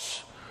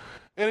cross.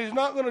 And he's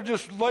not going to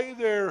just lay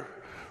there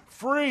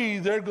free.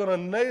 They're going to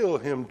nail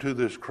him to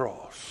this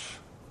cross.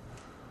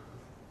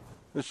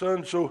 And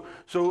son, so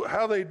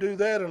how they do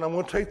that, and I'm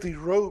going to take these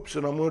ropes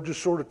and I'm going to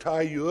just sort of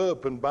tie you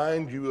up and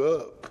bind you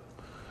up,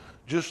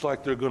 just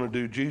like they're going to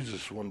do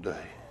Jesus one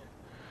day.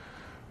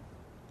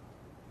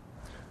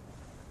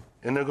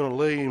 And they're going to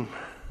lay him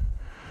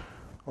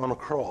on a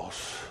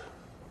cross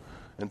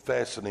and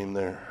fasten him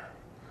there.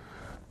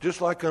 Just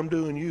like I'm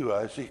doing you,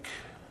 Isaac.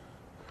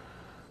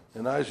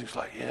 And Isaac's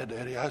like, yeah,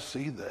 Daddy, I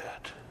see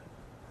that.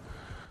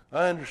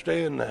 I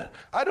understand that.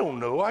 I don't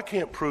know. I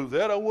can't prove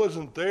that. I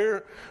wasn't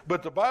there.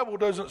 But the Bible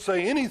doesn't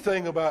say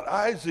anything about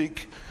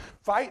Isaac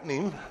fighting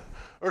him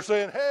or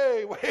saying,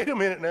 hey, wait a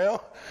minute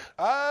now.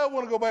 I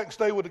want to go back and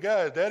stay with the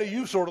guys. Daddy,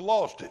 you sort of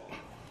lost it.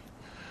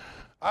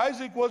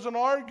 Isaac wasn't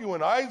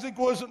arguing. Isaac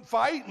wasn't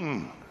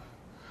fighting.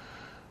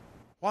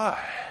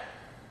 Why?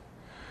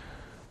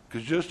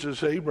 Because just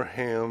as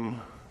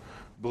Abraham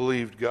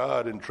believed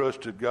God and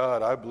trusted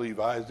God, I believe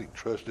Isaac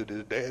trusted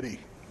his daddy.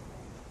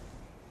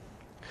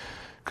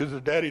 Because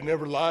his daddy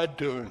never lied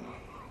to him.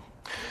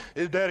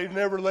 His daddy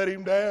never let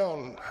him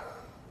down.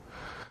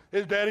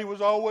 His daddy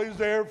was always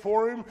there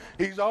for him.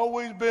 He's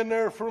always been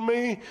there for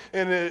me.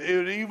 And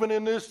even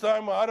in this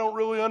time, I don't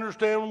really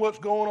understand what's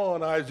going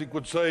on, Isaac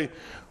would say.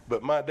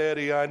 But my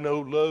daddy, I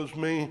know, loves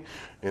me,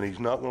 and he's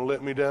not going to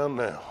let me down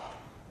now.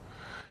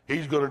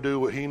 He's going to do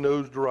what he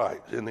knows is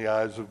right in the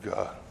eyes of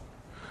God.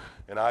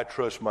 And I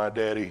trust my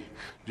daddy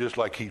just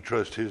like he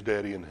trusts his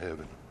daddy in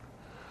heaven.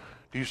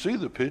 Do you see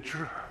the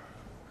picture?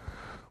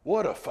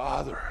 What a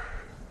father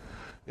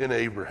in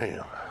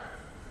Abraham.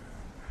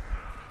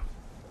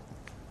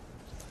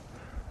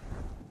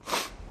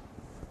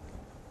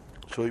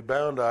 So he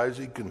bound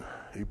Isaac and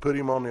he put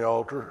him on the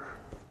altar.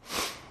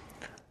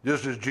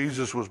 Just as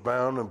Jesus was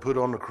bound and put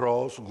on the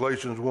cross,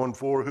 Galatians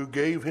 1:4, who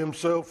gave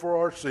himself for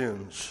our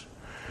sins,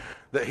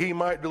 that he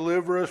might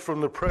deliver us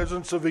from the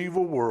presence of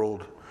evil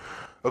world,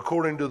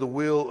 according to the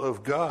will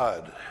of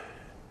God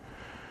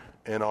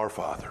and our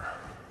Father.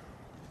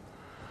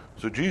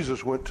 So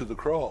Jesus went to the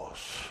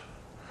cross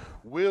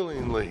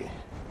willingly.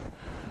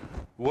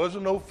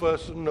 Wasn't no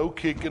fussing, no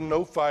kicking,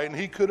 no fighting.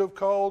 He could have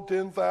called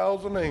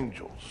 10,000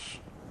 angels.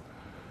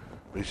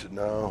 But he said,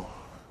 no,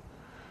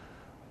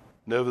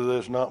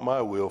 nevertheless, not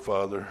my will,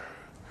 Father,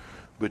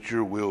 but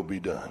your will be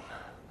done.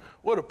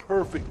 What a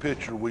perfect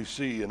picture we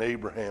see in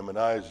Abraham and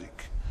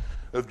Isaac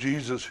of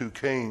Jesus who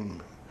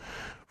came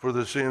for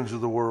the sins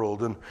of the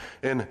world.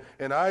 And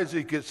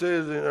Isaac, it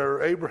says,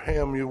 or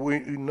Abraham,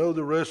 you know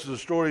the rest of the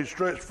story. He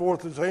stretched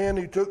forth his hand,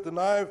 he took the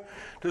knife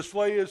to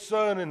slay his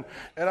son. And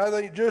I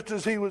think just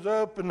as he was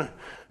up and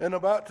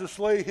about to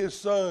slay his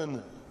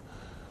son,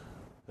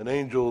 an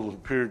angel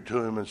appeared to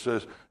him and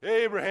says,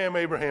 Abraham,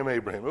 Abraham,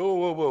 Abraham.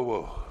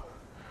 Whoa.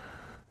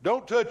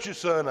 Don't touch your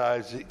son,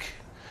 Isaac.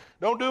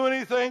 Don't do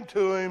anything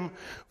to him,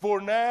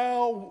 for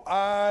now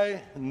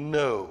I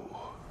know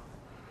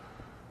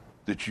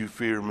that you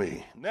fear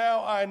me.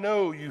 Now I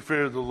know you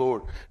fear the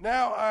Lord.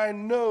 Now I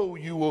know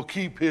you will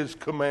keep his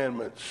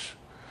commandments.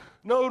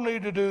 No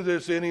need to do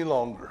this any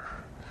longer.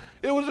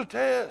 It was a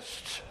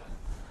test.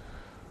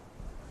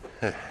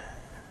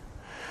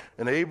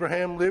 And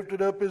Abraham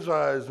lifted up his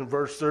eyes in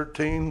verse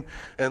 13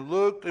 and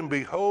looked, and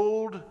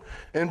behold,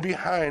 and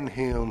behind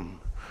him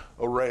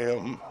a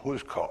ram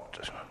was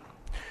caught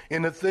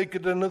in the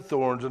thicket and the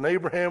thorns. And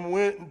Abraham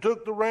went and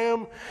took the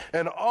ram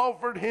and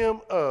offered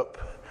him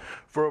up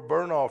for a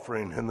burnt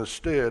offering in the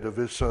stead of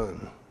his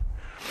son.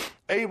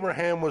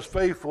 Abraham was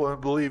faithful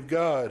and believed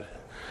God,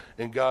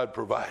 and God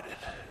provided.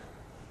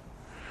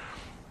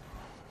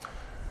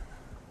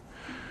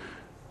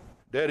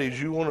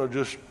 Daddies, you want to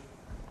just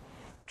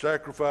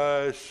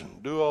sacrifice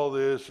and do all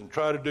this and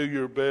try to do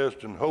your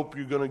best and hope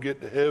you're going to get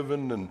to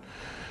heaven,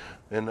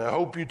 and I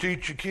hope you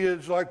teach your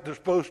kids like they're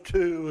supposed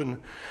to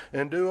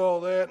and do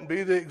all that and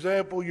be the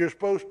example you're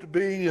supposed to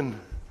be. And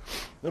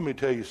let me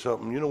tell you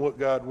something. You know what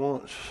God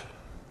wants?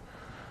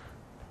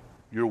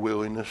 Your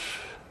willingness,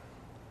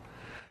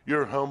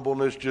 your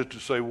humbleness, just to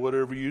say,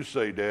 whatever you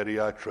say, Daddy,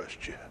 I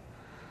trust you.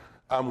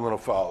 I'm going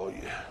to follow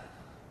you.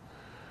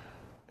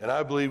 And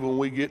I believe when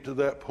we get to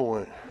that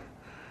point,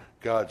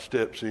 God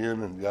steps in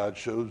and God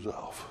shows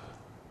off.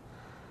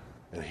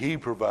 And he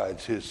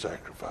provides his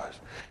sacrifice.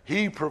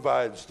 He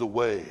provides the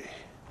way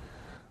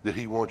that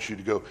he wants you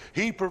to go.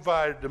 He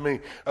provided to me.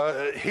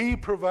 He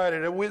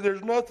provided.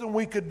 There's nothing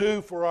we could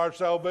do for our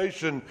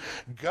salvation.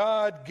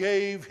 God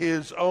gave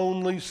his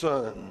only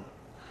son.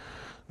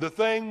 The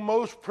thing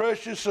most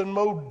precious and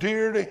most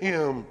dear to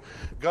him,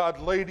 God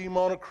laid him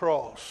on a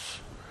cross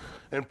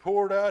and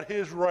poured out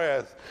his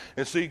wrath.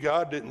 And see,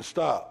 God didn't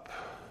stop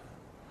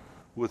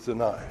with the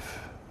knife.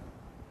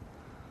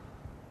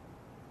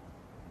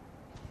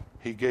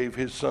 He gave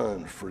his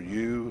son for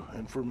you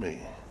and for me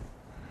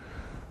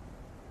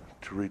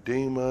to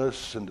redeem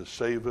us and to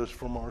save us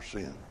from our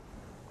sin.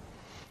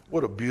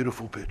 What a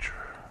beautiful picture.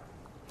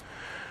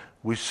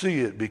 We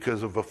see it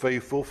because of a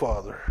faithful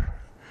father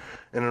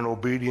and an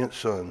obedient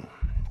son.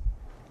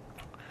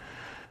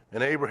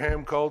 And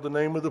Abraham called the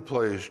name of the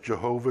place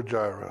Jehovah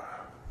Jireh.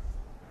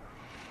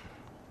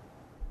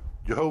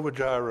 Jehovah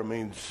Jireh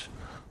means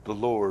the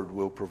Lord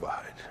will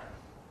provide.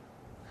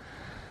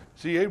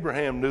 See,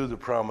 Abraham knew the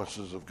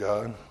promises of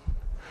God.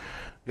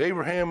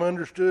 Abraham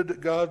understood that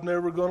God's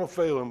never going to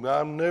fail him.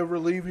 God will never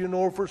leave you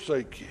nor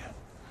forsake you.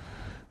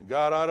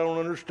 God, I don't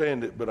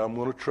understand it, but I'm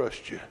going to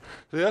trust you.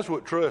 See, that's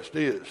what trust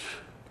is.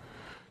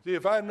 See,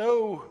 if I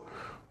know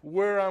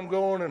where I'm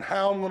going and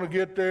how I'm going to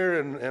get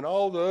there and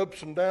all the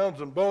ups and downs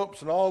and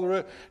bumps and all the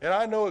rest, and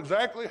I know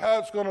exactly how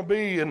it's going to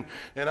be, and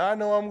I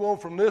know I'm going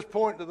from this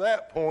point to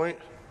that point,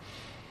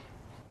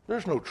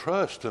 there's no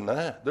trust in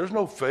that. There's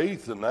no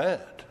faith in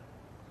that.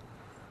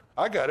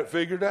 I got it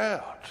figured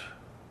out.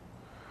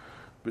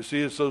 But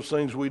see, it's those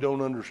things we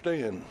don't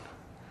understand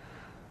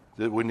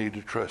that we need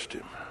to trust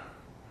him.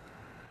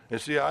 And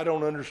see, I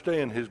don't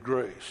understand his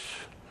grace.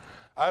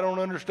 I don't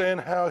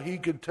understand how he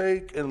could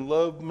take and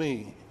love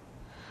me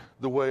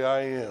the way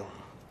I am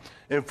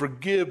and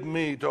forgive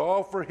me to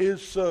offer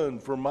his son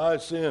for my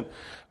sin.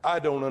 I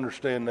don't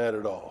understand that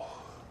at all.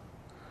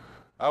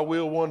 I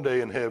will one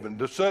day in heaven.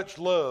 To such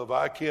love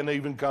I can't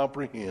even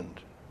comprehend.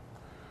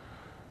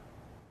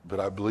 But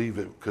I believe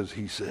it because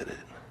he said it.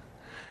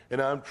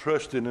 And I'm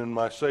trusting in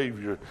my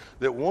Savior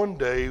that one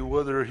day,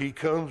 whether he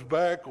comes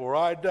back or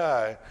I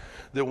die,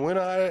 that when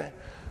I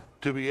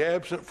to be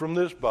absent from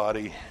this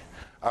body,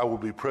 I will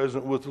be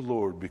present with the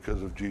Lord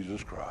because of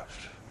Jesus Christ.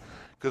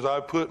 Because I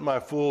put my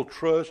full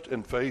trust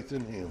and faith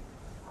in him.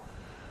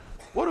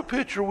 What a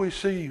picture we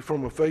see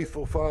from a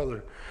faithful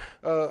father.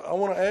 I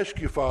want to ask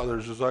you,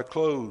 fathers, as I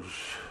close,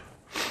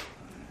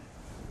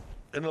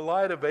 in the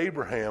light of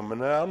Abraham,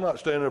 and I'm not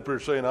standing up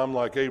here saying I'm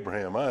like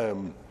Abraham.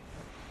 I'm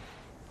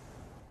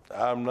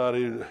not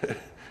even,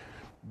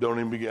 don't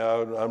even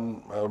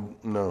begin,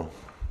 no,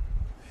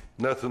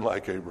 nothing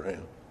like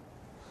Abraham.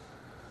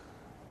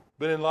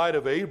 But in light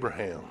of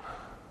Abraham,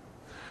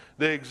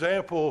 the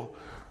example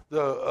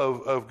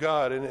of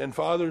God, and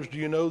fathers, do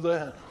you know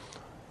that?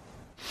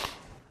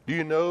 Do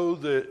you know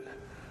that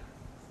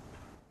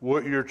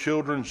what your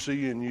children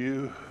see in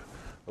you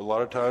a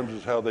lot of times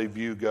is how they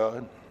view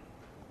God?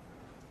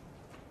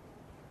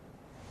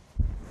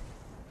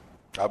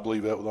 I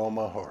believe that with all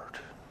my heart.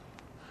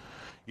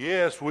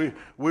 Yes,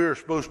 we're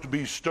supposed to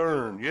be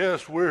stern.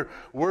 Yes, we're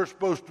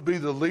supposed to be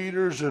the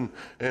leaders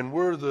and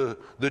we're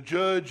the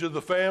judge of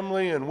the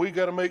family, and we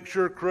got to make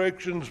sure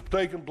correction's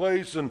taking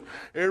place and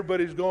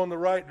everybody's going the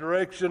right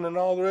direction and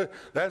all that.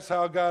 That's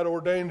how God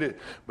ordained it.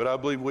 But I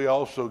believe we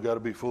also got to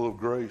be full of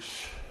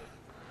grace.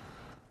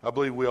 I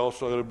believe we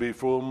also got to be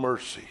full of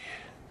mercy.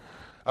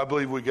 I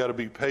believe we got to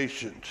be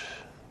patient.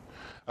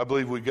 I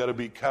believe we got to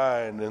be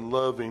kind and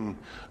loving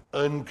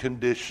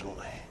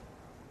unconditionally.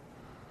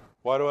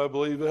 Why do I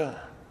believe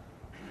that?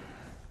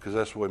 Because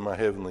that's the way my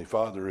Heavenly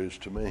Father is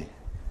to me.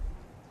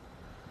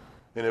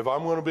 And if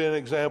I'm going to be an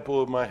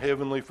example of my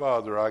Heavenly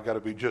Father, I got to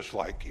be just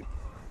like him.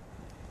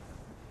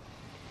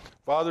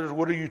 Fathers,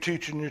 what are you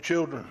teaching your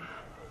children?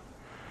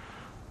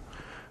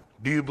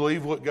 Do you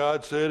believe what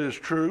God said is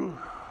true?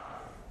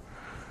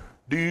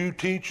 Do you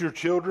teach your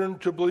children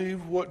to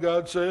believe what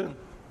God said?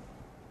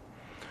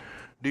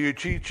 Do you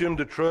teach them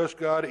to trust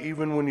God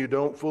even when you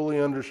don't fully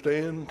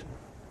understand?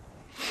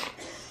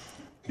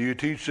 Do you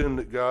teach them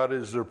that God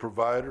is their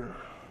provider?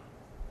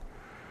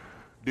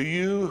 Do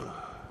you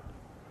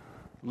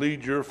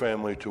lead your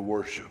family to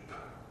worship?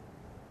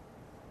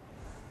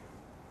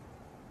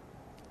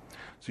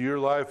 So your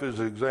life is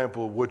an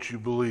example of what you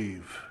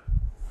believe.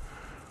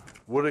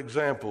 What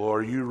example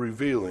are you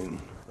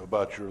revealing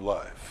about your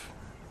life?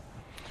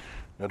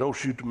 Now don't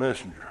shoot the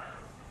messenger.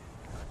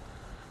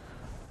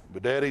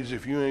 But daddies,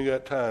 if you ain't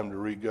got time to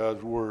read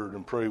God's word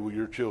and pray with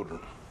your children,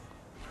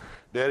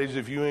 daddies,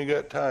 if you ain't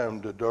got time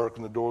to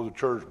darken the door of the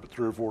church but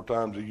 3 or 4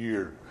 times a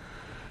year,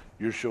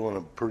 you're showing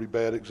a pretty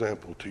bad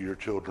example to your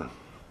children.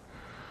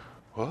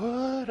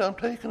 What?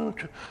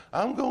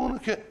 I'm going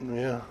to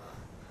yeah.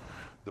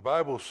 The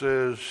Bible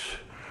says,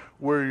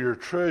 where your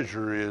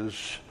treasure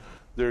is,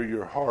 there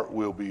your heart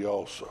will be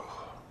also.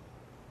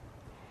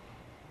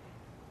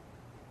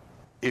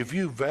 If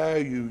you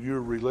value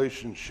your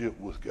relationship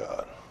with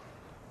God,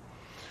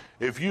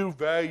 if you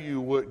value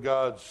what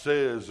God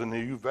says and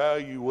you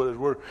value what His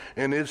Word,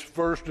 and it's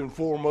first and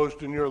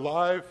foremost in your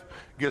life,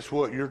 guess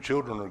what? Your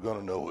children are going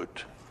to know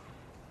it.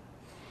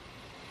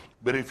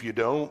 But if you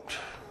don't,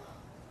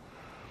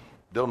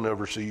 they'll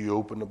never see you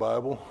open the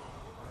Bible.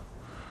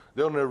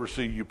 They'll never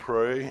see you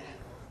pray.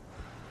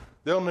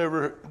 They'll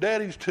never,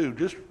 daddies too,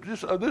 just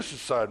this is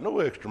side,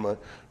 no extra money.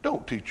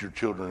 Don't teach your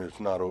children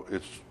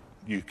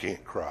you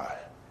can't cry.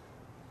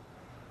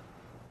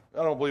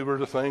 I don't believe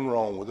there's a thing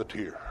wrong with a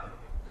tear.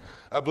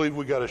 I believe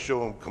we got to show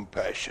them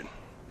compassion.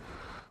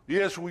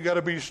 Yes, we got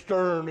to be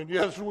stern, and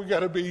yes, we got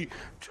to be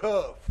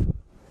tough.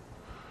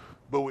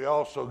 But we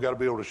also got to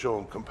be able to show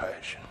them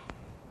compassion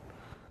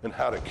and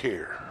how to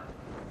care.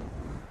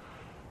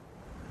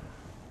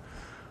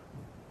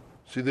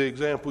 See, the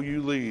example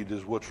you lead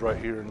is what's right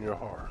here in your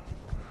heart.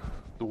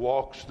 The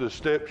walks, the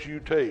steps you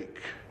take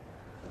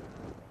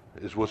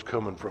is what's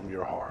coming from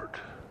your heart.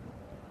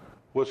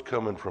 What's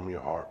coming from your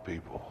heart,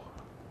 people?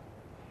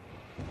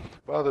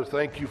 Father,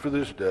 thank you for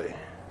this day.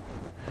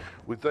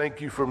 We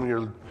thank you for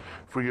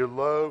your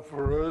love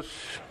for us.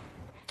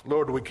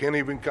 Lord, we can't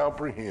even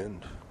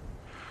comprehend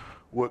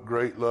what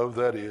great love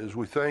that is.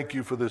 We thank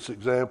you for this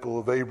example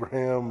of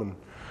Abraham, and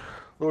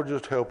Lord,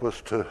 just help us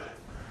to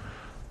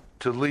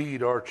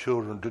lead our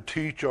children, to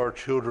teach our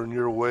children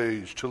your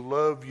ways, to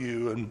love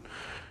you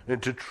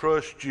and to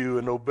trust you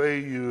and obey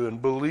you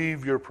and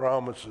believe your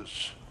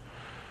promises,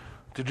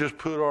 to just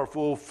put our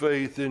full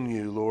faith in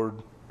you,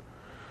 Lord,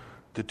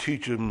 to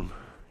teach them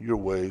your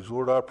ways.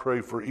 Lord, I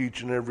pray for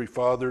each and every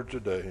father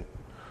today.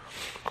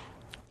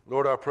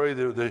 Lord, I pray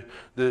that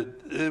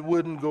it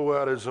wouldn't go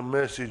out as a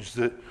message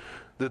that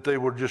they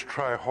would just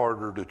try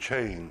harder to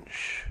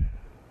change.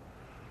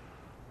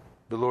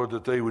 But Lord,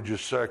 that they would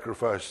just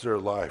sacrifice their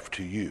life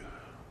to you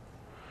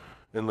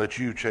and let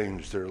you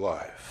change their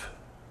life.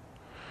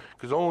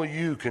 Because only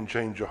you can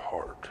change a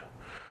heart.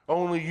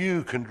 Only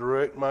you can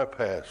direct my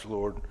paths,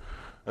 Lord.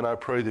 And I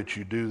pray that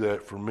you do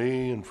that for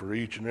me and for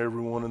each and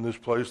every one in this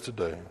place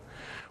today.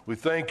 We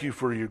thank you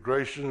for your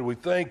grace, and we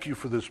thank you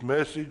for this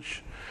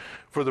message,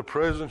 for the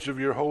presence of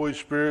your Holy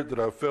Spirit that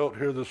I felt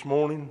here this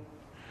morning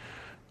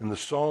in the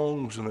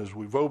songs and as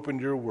we've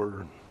opened your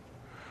word.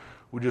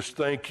 We just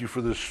thank you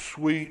for this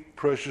sweet,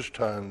 precious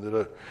time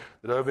that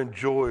I've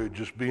enjoyed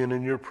just being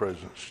in your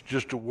presence,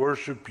 just to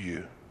worship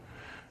you.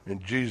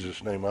 In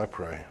Jesus' name I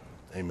pray.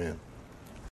 Amen.